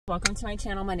Welcome to my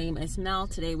channel. My name is Mel.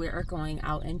 Today we are going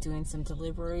out and doing some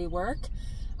delivery work.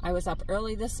 I was up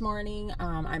early this morning.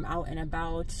 I'm out and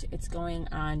about. It's going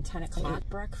on 10 o'clock.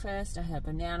 Breakfast. I had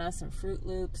banana, some Fruit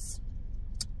Loops.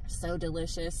 So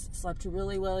delicious. Slept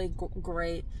really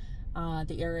great.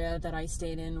 The area that I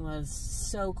stayed in was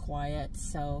so quiet.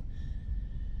 So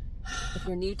if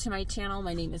you're new to my channel,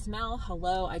 my name is Mel.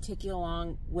 Hello, I take you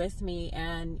along with me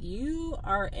and you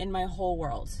are in my whole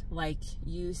world. Like,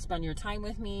 you spend your time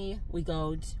with me, we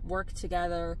go work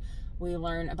together, we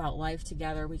learn about life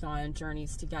together, we go on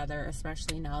journeys together,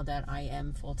 especially now that I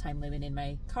am full-time living in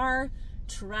my car,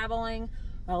 traveling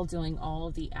while doing all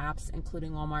of the apps,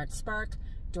 including Walmart Spark,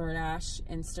 DoorDash,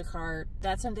 Instacart. If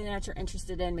that's something that you're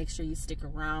interested in, make sure you stick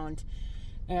around.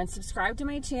 And subscribe to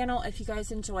my channel if you guys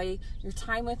enjoy your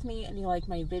time with me and you like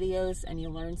my videos and you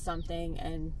learn something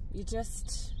and you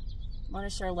just want to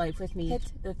share life with me.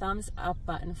 Hit the thumbs up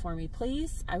button for me,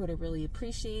 please. I would really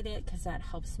appreciate it because that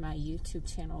helps my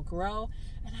YouTube channel grow.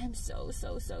 And I'm so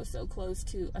close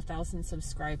to 1,000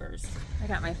 subscribers. I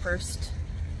got my first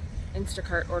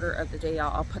Instacart order of the day.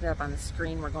 I'll put it up on the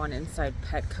screen. We're going inside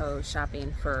Petco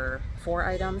shopping for 4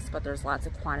 items, but there's lots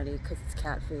of quantity because it's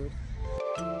cat food.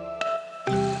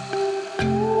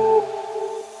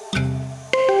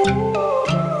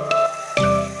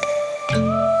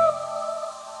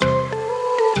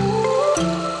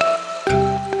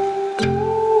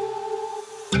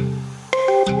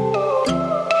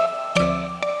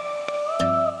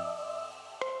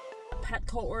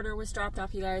 Petco order was dropped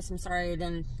off, you guys. I'm sorry I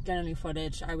didn't get any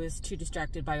footage. I was too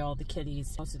distracted by all the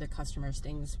kitties. Most of the customers'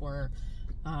 things were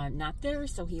not there,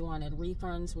 so he wanted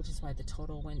refunds, which is why the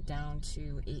total went down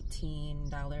to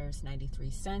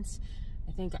 $18.93.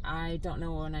 I don't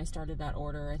know when I started that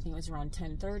order. I think it was around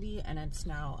 10:30 and it's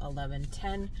now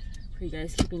 11:10. For you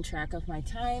guys keeping track of my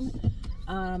time,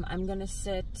 I'm gonna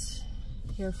sit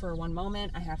here for one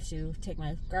moment. I have to take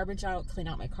my garbage out, clean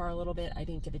out my car a little bit. I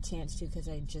didn't get a chance to because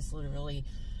I just literally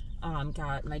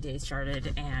got my day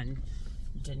started and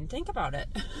didn't think about it.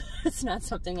 It's not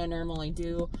something I normally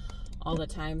do all the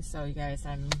time, so you guys,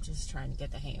 I'm just trying to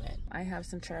get the hang of it. I have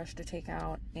some trash to take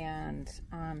out and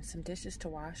some dishes to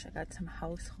wash. I got some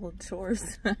household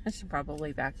chores. I should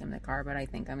probably vacuum the car, but I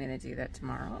think I'm gonna do that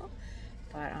tomorrow.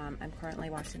 But I'm currently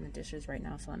washing the dishes right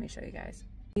now, so let me show you guys.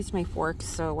 I used my fork,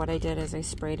 so what I did is I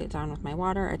sprayed it down with my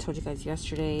water. I told you guys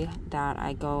yesterday that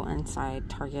I go inside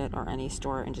Target or any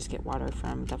store and just get water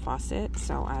from the faucet,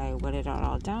 so I wetted it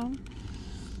all down.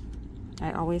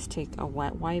 I always take a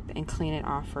wet wipe and clean it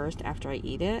off first after I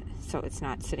eat it, so it's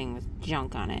not sitting with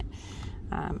junk on it.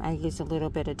 I used a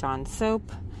little bit of Dawn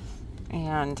soap,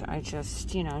 and I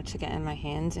just, you know, took it in my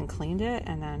hands and cleaned it,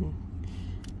 and then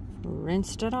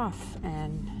rinsed it off,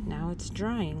 and now it's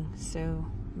drying, so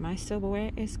my silverware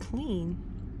is clean.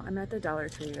 I'm at the Dollar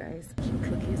Tree, you guys.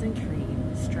 Cookies and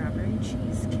cream, strawberry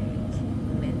cheesecake,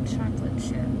 mint chocolate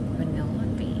chip, vanilla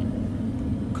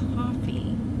bean,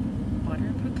 coffee,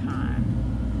 butter pecan,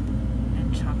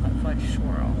 and chocolate fudge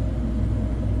swirl.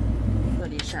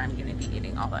 Pretty sure I'm gonna be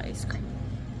eating all the ice cream.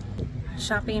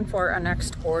 Shopping for a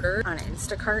next order on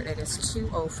Instacart. It is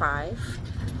 2:05.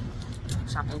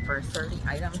 Shopping for 30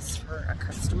 items for a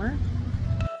customer.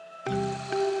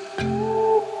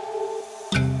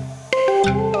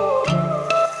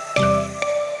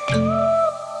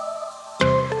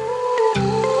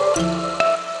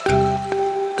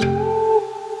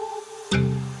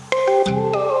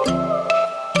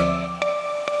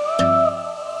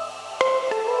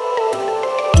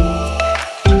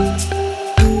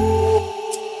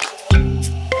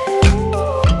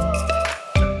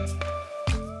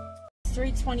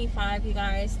 $3.25, you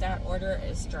guys. That order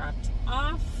is dropped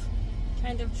off.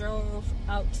 Kind of drove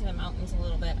out to the mountains a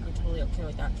little bit. I'm totally okay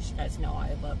with that because you guys know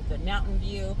I love a good mountain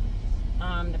view.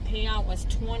 The payout was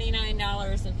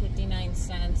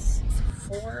 $29.59.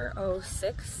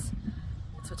 4:06.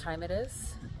 That's what time it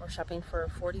is. We're shopping for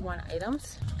 41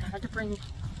 items. I had to bring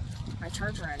my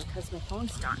charger in because my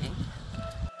phone's dying.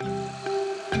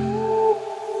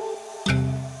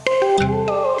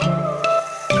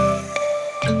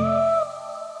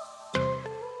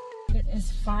 It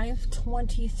is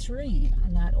 5:23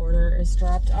 and that order is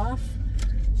dropped off.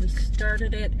 We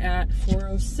started it at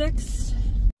 4:06.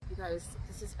 You guys,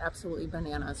 this is absolutely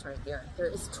bananas right here. There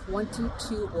is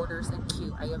 22 orders in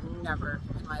queue. I have never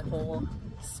in my whole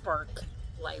Spark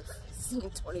life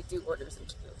seen 22 orders in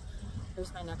queue.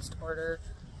 Here's my next order.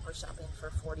 We're shopping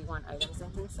for 41 items, I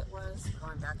think it was.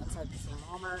 Going back inside the same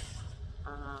Walmart.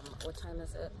 What time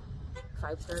is it?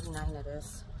 5:39 it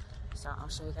is. So I'll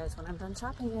show you guys when I'm done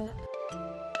shopping it.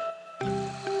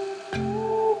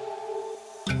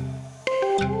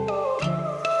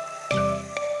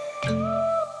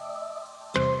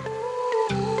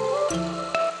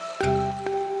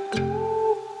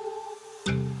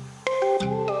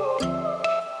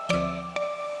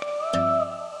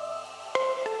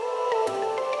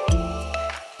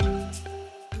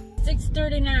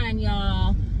 6:39,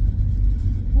 y'all.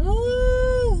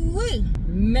 Woo-wee.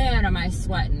 Man, am I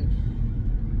sweating.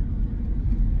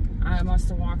 I must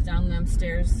have walked down them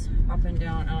stairs up and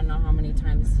down, I don't know how many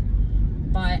times.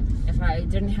 But if I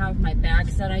didn't have my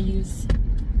bags that I use,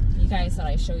 you guys said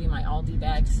I show you my Aldi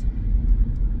bags.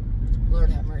 Lord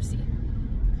have mercy.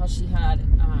 How she had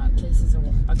a case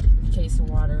of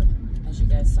water, as you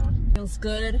guys saw. Feels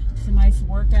good. It's a nice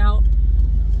workout.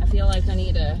 I feel like I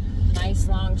need a nice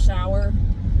long shower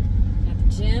at the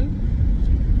gym.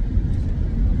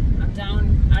 I'm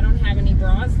down. I don't have any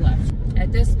bras left.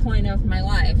 At this point of my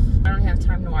life, I don't have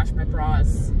time to wash my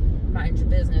bras. Mind your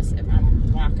business if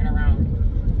I'm walking around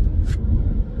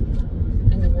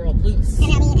in the world loose.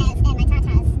 And I mean, and my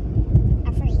tatas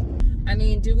are free. I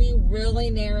mean, do we really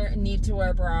need to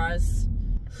wear bras?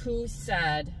 Who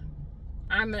said?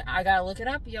 I gotta look it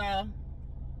up, y'all.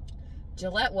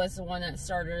 Gillette was the one that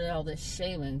started all this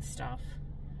shaving stuff.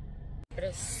 It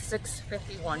is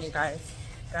 6:51, you guys.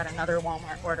 Got another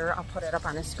Walmart order. I'll put it up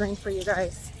on the screen for you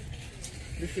guys.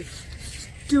 This is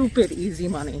stupid easy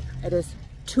money. It is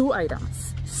 2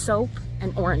 items, soap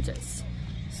and oranges.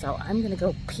 So I'm gonna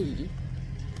go pee,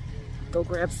 go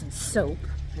grab some soap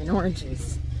and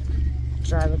oranges,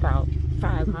 drive about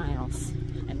 5 miles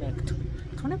and make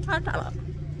 $25.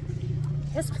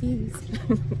 Yes, please.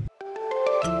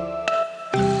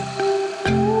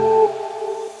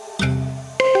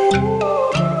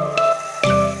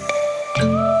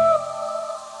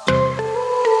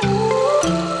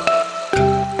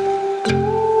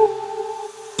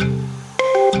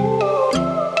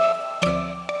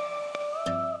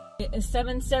 It is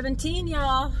 7:17,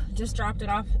 y'all. Just dropped it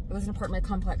off. It was an apartment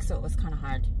complex, so it was kind of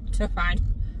hard to find.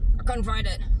 I couldn't find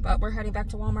it, but we're heading back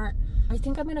to Walmart. I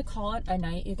think I'm gonna call it a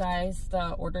night, you guys.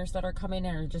 The orders that are coming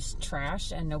in are just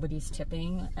trash and nobody's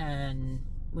tipping, and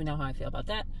we know how I feel about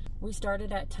that. We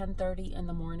started at 10:30 in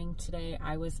the morning today.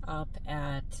 I was up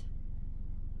at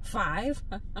 5.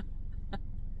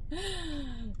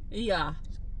 Yeah,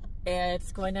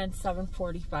 it's going on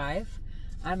 7:45.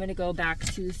 I'm gonna go back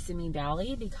to Simi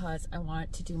Valley because I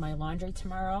want to do my laundry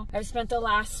tomorrow. I've spent the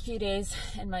last few days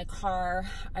in my car.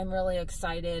 I'm really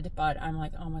excited, but I'm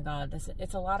like, oh my God,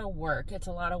 it's a lot of work. It's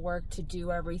a lot of work to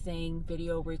do everything,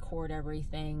 video record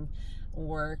everything,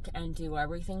 work and do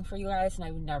everything for you guys. And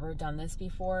I've never done this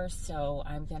before, so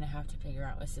I'm gonna have to figure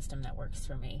out a system that works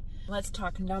for me. Let's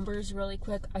talk numbers really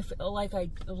quick. I feel like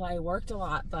I worked a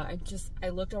lot, but I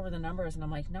looked over the numbers and I'm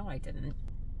like, no, I didn't.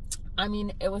 I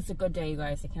mean, it was a good day, you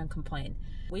guys. I can't complain.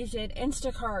 We did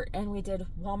Instacart and we did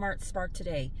Walmart Spark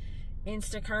today.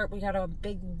 Instacart, we got a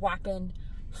big whopping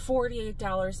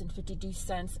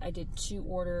 $48.52. I did 2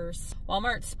 orders.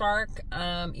 Walmart Spark,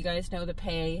 you guys know the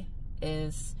pay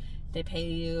is they pay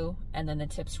you and then the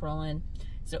tips roll in.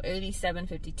 So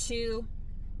 $87.52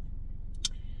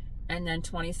 and then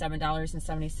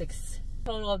 $27.76.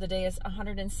 Total of the day is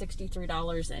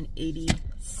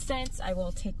 $163.80. I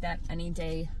will take that any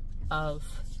day of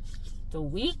the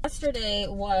week. Yesterday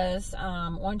was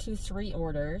 1, 2, 3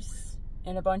 orders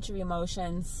and a bunch of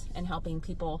emotions and helping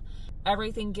people.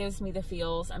 Everything gives me the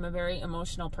feels. I'm a very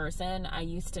emotional person. I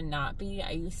used to not be.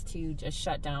 I used to just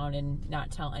shut down and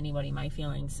not tell anybody my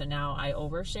feelings. So now I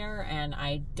overshare and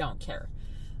I don't care.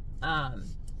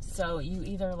 So you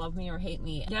either love me or hate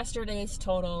me. Yesterday's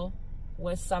total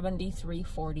was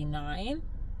 $73.49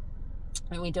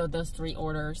 and we did those 3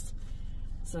 orders.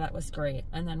 So that was great.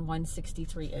 And then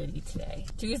 $163.80 today.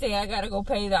 Tuesday, I gotta go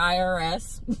pay the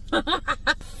IRS.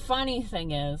 Funny thing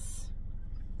is,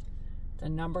 the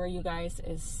number, you guys,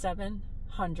 is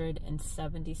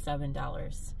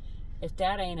 $777. If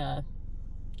that ain't I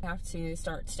have to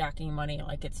start stacking money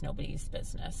like it's nobody's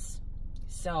business.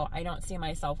 So I don't see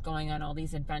myself going on all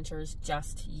these adventures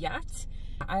just yet.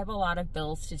 I have a lot of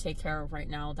bills to take care of right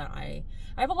now that I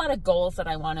have a lot of goals that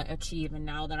I want to achieve, and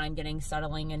now that I'm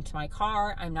settling into my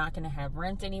car, I'm not going to have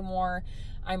rent anymore.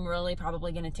 I'm really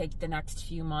probably going to take the next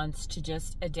few months to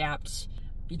just adapt.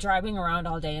 You're driving around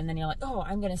all day and then you're like, oh,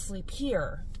 I'm going to sleep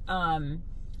here.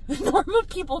 Normal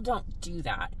people don't do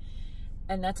that.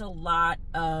 And that's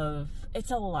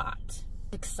it's a lot.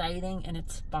 Exciting and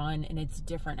it's fun and it's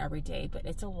different every day, but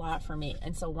it's a lot for me.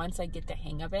 And so once I get the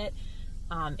hang of it,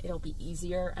 it'll be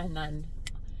easier, and then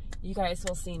you guys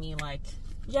will see me like,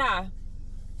 yeah,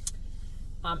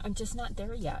 I'm just not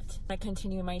there yet. I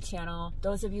continue my channel.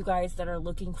 Those of you guys that are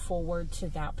looking forward to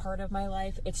that part of my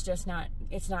life, it's not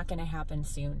going to happen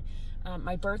soon.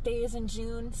 My birthday is in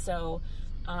June, so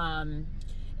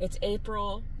it's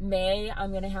April, May.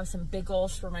 I'm going to have some big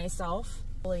goals for myself.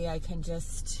 Hopefully I can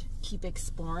just keep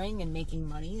exploring and making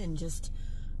money and just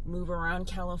move around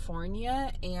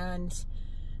California and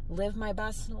live my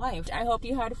best life. I hope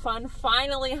you had fun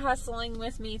finally hustling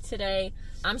with me today.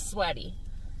 I'm sweaty.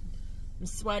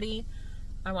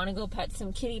 I want to go pet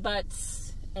some kitty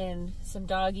butts and some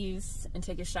doggies and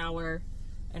take a shower.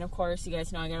 And of course, you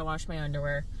guys know I gotta wash my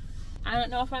underwear. I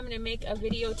don't know if I'm gonna make a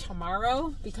video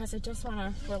tomorrow because I just want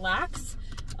to relax.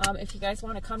 If you guys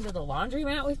want to come to the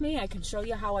laundromat with me, I can show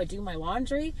you how I do my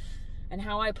laundry and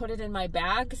how I put it in my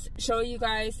bags. Show you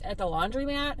guys at the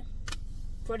laundromat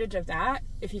footage of that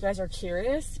if you guys are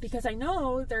curious, because I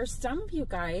know there's some of you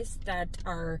guys that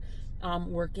are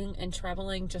working and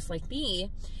traveling just like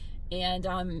me, and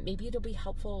maybe it'll be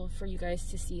helpful for you guys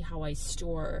to see how I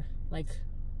store, like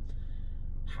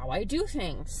how I do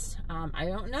things. I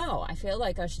don't know. I feel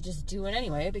like I should just do it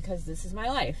anyway because this is my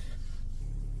life.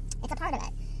 It's a part of it.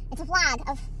 It's a vlog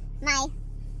of my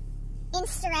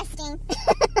interesting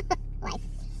life.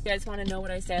 You guys want to know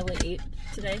what I sadly ate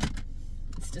today?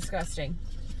 It's disgusting.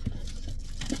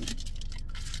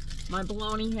 My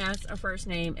bologna has a first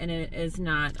name and it is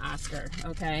not Oscar,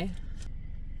 okay?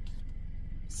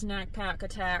 Snack pack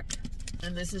attack.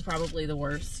 And this is probably the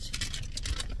worst.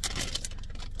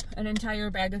 An entire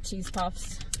bag of cheese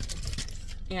puffs.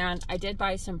 And I did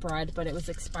buy some bread, but it was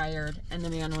expired and the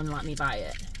man wouldn't let me buy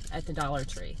it at the Dollar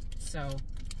Tree. So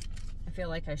I feel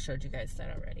like I showed you guys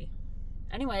that already.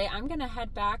 Anyway, I'm gonna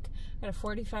head back. I got a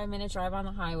 45-minute drive on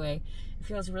the highway. It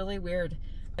feels really weird.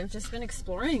 I've just been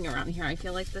exploring around here. I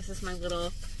feel like this is my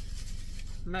little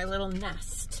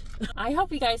nest. I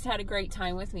hope you guys had a great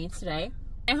time with me today.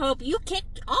 I hope you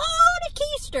kicked all the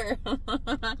keister.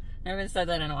 I haven't said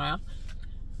that in a while.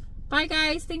 Bye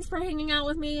guys, thanks for hanging out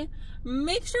with me.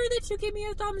 Make sure that you give me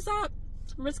a thumbs up.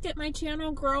 Let's get my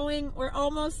channel growing. We're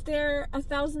almost there,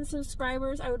 1,000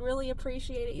 subscribers. I would really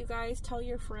appreciate it, you guys. Tell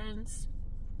your friends.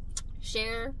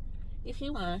 Share if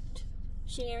you want.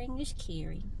 Sharing is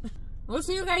caring. We'll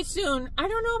see you guys soon. I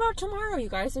don't know about tomorrow, you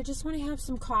guys. I just want to have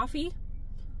some coffee,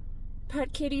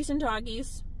 pet kitties and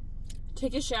doggies,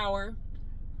 take a shower,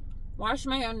 wash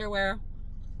my underwear,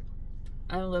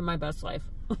 and live my best life.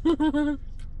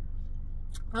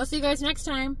 I'll see you guys next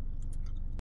time.